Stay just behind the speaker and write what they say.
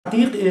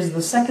Siddeeq is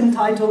the second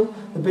title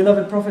the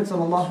beloved Prophet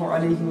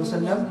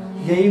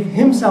ﷺ gave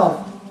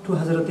himself to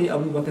Hazrat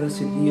Abu Bakr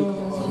as-Siddeeq.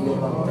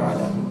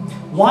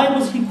 Why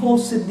was he called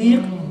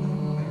Siddeeq?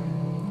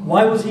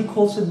 Why was he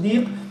called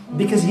Siddeeq?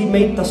 Because he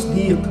made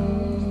tasdeeq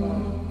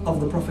of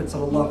the Prophet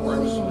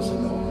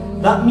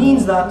ﷺ. That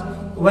means that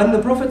when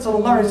the Prophet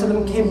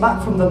ﷺ came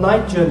back from the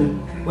night journey,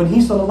 when he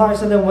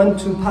ﷺ went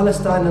to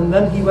Palestine and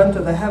then he went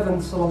to the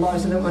heavens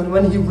ﷺ, and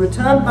when he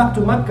returned back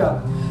to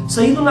Mecca,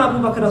 Sayyiduna Abu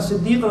Bakr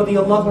as-Siddeeq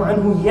radiallahu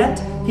anhu,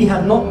 yet he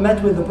had not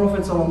met with the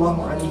Prophet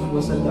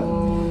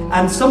ﷺ.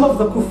 And some of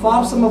the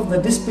kuffar, some of the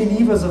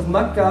disbelievers of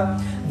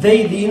Mecca,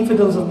 the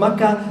infidels of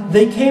Mecca,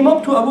 they came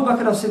up to Abu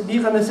Bakr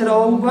as-Siddeeq and they said,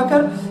 "Oh Abu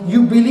Bakr,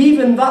 you believe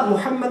in that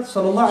Muhammad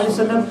sallallahu alaihi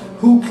wasallam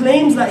who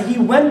claims that he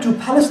went to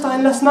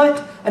Palestine last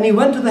night and he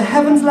went to the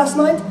heavens last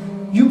night?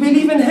 You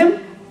believe in him?"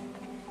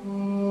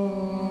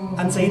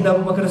 And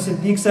Sayyidina Abu Bakr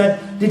as-Siddeeq said,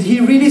 "Did he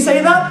really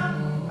say that?"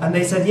 And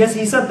they said, "Yes,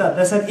 he said that."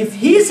 They said, "If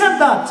he said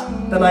that,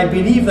 then I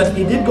believe that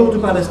he did go to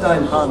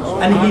Palestine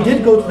and he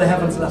did go to the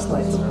heavens last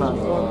night."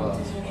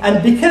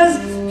 And because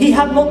he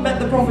had not met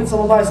the Prophet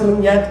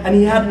ﷺ yet, and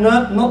he had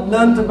not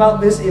learned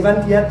about this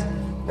event yet,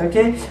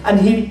 okay,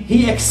 and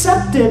he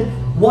accepted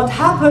what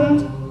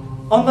happened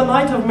on the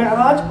night of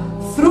Mi'raj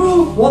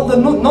through what the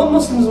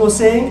non-Muslims were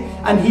saying,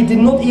 and he did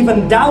not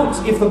even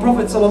doubt if the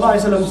Prophet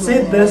ﷺ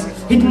said this.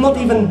 He did not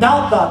even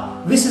doubt that.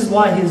 This is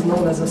why he is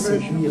known as a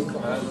Siddeeq,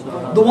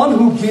 the one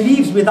who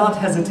believes without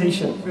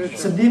hesitation.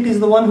 Siddeeq is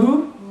the one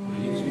who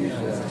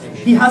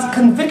he has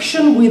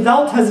conviction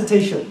without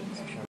hesitation.